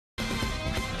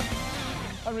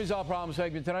Unresolved problem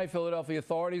segment tonight. Philadelphia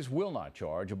authorities will not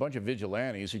charge a bunch of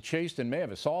vigilantes who chased and may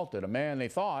have assaulted a man they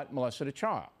thought molested a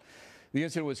child. The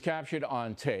incident was captured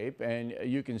on tape, and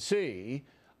you can see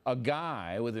a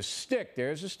guy with a stick.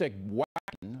 There's a stick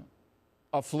whacking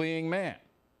a fleeing man.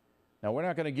 Now, we're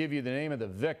not going to give you the name of the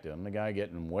victim, the guy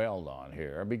getting wailed on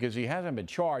here, because he hasn't been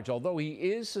charged, although he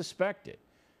is suspected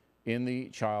in the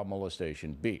child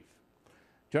molestation beef.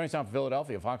 Joining us now from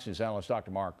Philadelphia, Fox News analyst Dr.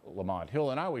 Marc Lamont.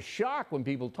 And I was shocked when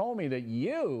people told me that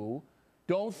you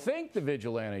don't think the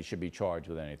vigilantes should be charged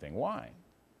with anything. Why?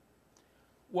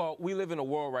 Well, we live in a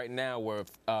world right now where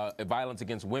violence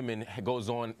against women goes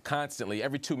on constantly.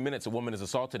 Every 2 minutes, a woman is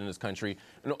assaulted in this country,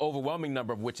 an overwhelming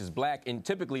number of which is black. And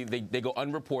typically, they go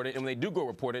unreported. And when they do go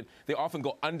reported, they often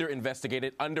go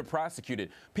under-investigated,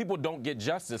 under-prosecuted. People don't get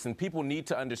justice, and people need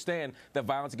to understand that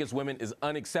violence against women is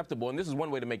unacceptable. And this is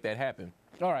one way to make that happen.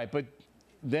 All right, but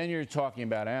then you're talking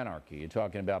about anarchy. You're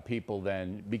talking about people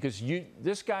then, because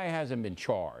this guy hasn't been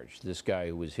charged, this guy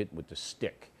who was hit with the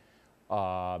stick.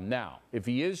 Now, if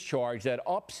he is charged, that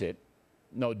ups it,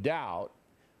 no doubt,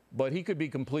 but he could be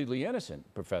completely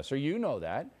innocent, Professor. You know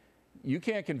that. You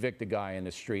can't convict a guy in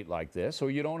the street like this, or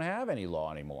you don't have any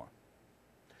law anymore.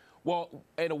 Well,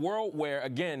 in a world where,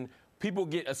 again, people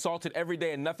get assaulted every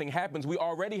day and nothing happens, we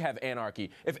already have anarchy.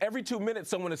 If every 2 minutes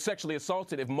someone is sexually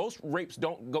assaulted, if most rapes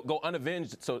don't go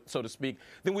unavenged, so to speak,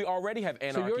 then we already have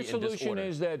anarchy and disorder. So your solution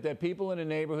is that people in a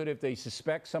neighborhood, if they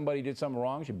suspect somebody did something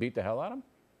wrong, should beat the hell out of them?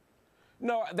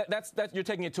 No, that's you're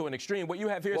taking it to an extreme. What you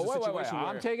have here is a situation where...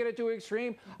 I'm taking it to an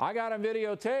extreme. I got on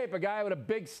videotape a guy with a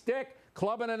big stick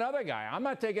clubbing another guy. I'm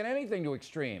not taking anything to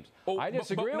extremes. Oh, I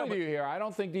disagree with you here. I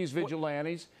don't think these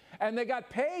vigilantes... And they got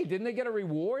paid. Didn't they get a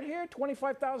reward here?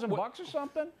 $25,000 bucks or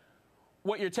something?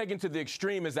 What you're taking to the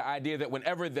extreme is the idea that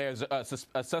whenever there's a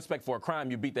suspect for a crime,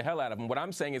 you beat the hell out of him. What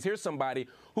I'm saying is here's somebody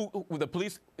who the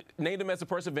police named him as a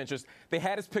person of interest. They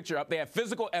had his picture up. They have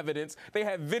physical evidence. They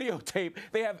have videotape.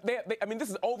 I mean,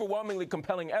 this is overwhelmingly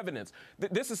compelling evidence.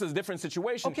 This is a different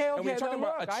situation. Okay. And we're talking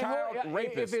about a child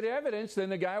rapist. If it's evidence, then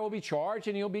the guy will be charged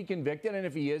and he'll be convicted. And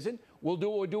if he isn't, we'll do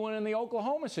what we're doing in the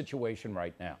Oklahoma situation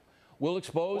right now. We'll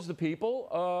expose the people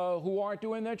who aren't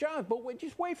doing their jobs. But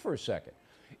just wait for a second.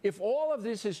 If all of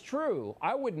this is true,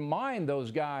 I wouldn't mind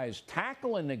those guys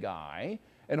tackling the guy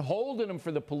and holding him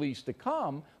for the police to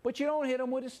come, but you don't hit him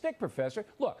with a stick, Professor.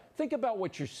 Look, think about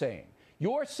what you're saying.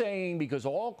 You're saying because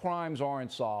all crimes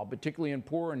aren't solved, particularly in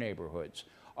poorer neighborhoods,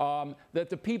 that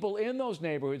the people in those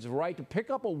neighborhoods have the right to pick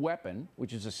up a weapon,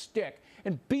 which is a stick,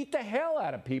 and beat the hell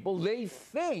out of people they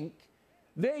think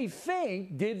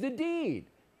did the deed.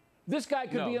 This guy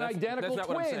could be an identical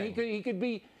twin.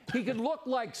 He could look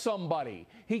like somebody.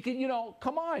 He could,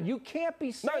 come on. You can't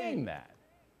be saying that.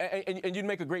 And you'd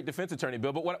make a great defense attorney,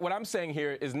 Bill. But what I'm saying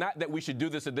here is not that we should do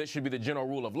this or this should be the general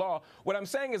rule of law. What I'm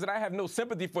saying is that I have no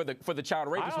sympathy for the child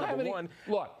rapist, number one.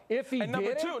 Look, if he did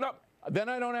it, then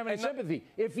I don't have any sympathy.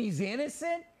 If he's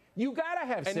innocent, you got to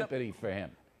have sympathy for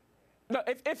him. No,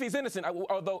 if he's innocent,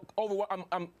 although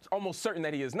I'm almost certain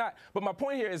that he is not. But my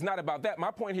point here is not about that.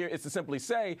 My point here is to simply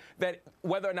say that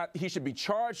whether or not he should be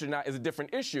charged or not is a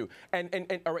different issue.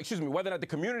 Or excuse me, whether or not the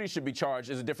community should be charged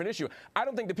is a different issue. I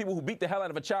don't think the people who beat the hell out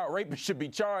of a child rapist should be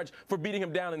charged for beating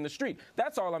him down in the street.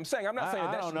 That's all I'm saying. I'm not saying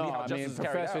that should be how justice is carried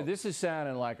out. Professor, this is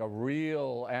sounding like a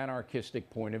real anarchistic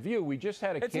point of view. We just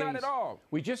had a case. It's not at all.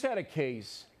 We just had a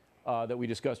case that we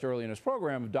discussed earlier in this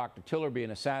program of Dr. Tiller being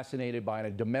assassinated by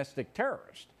a domestic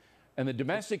terrorist. And the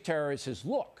domestic terrorist says,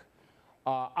 look,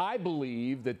 I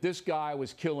believe that this guy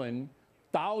was killing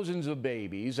thousands of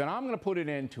babies, and I'm going to put an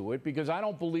end to it because I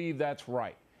don't believe that's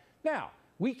right. Now,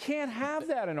 we can't have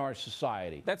that in our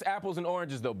society. That's apples and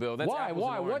oranges, though, Bill. That's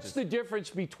Why? What's the difference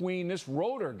between this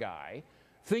Roeder guy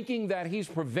thinking that he's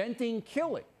preventing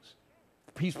killings?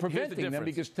 He's preventing them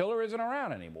because Tiller isn't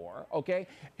around anymore, okay?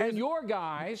 And your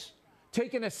guys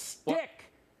taking a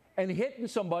stick and hitting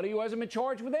somebody who hasn't been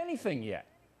charged with anything yet.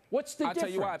 What's the difference? I'll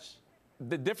tell you what.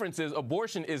 The difference is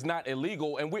abortion is not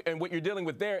illegal, and what you're dealing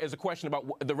with there is a question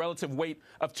about the relative weight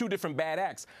of two different bad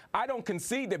acts. I don't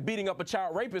concede that beating up a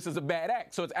child rapist is a bad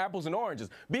act, so it's apples and oranges.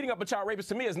 Beating up a child rapist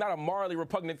to me is not a morally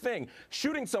repugnant thing.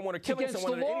 Shooting someone or killing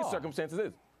someone under any circumstances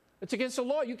is. It's against the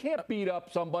law. You can't beat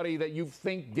up somebody that you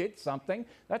think did something.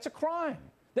 That's a crime.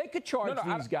 They could charge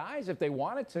these guys if they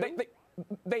wanted to.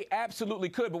 They absolutely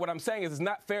could, but what I'm saying is it's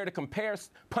not fair to compare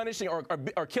punishing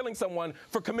or killing someone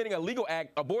for committing a legal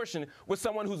act, abortion, with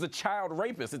someone who's a child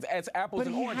rapist. It's apples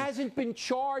and oranges. But he hasn't been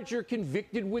charged or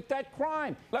convicted with that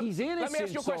crime. He's innocent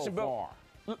so far.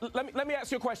 let me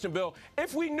ask you a question, Bill.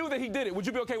 If we knew that he did it, would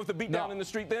you be okay with the beatdown in the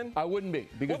street then? I wouldn't be,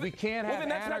 because we can't have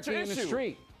then anarchy in the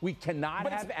street. We cannot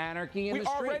have anarchy in the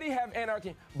street. We already have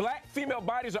anarchy. Black female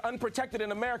bodies are unprotected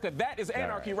in America. That is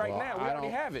anarchy right now. We already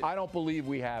have it. I don't believe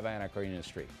we have anarchy in the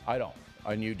street. I don't.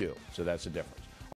 And you do. So that's the difference.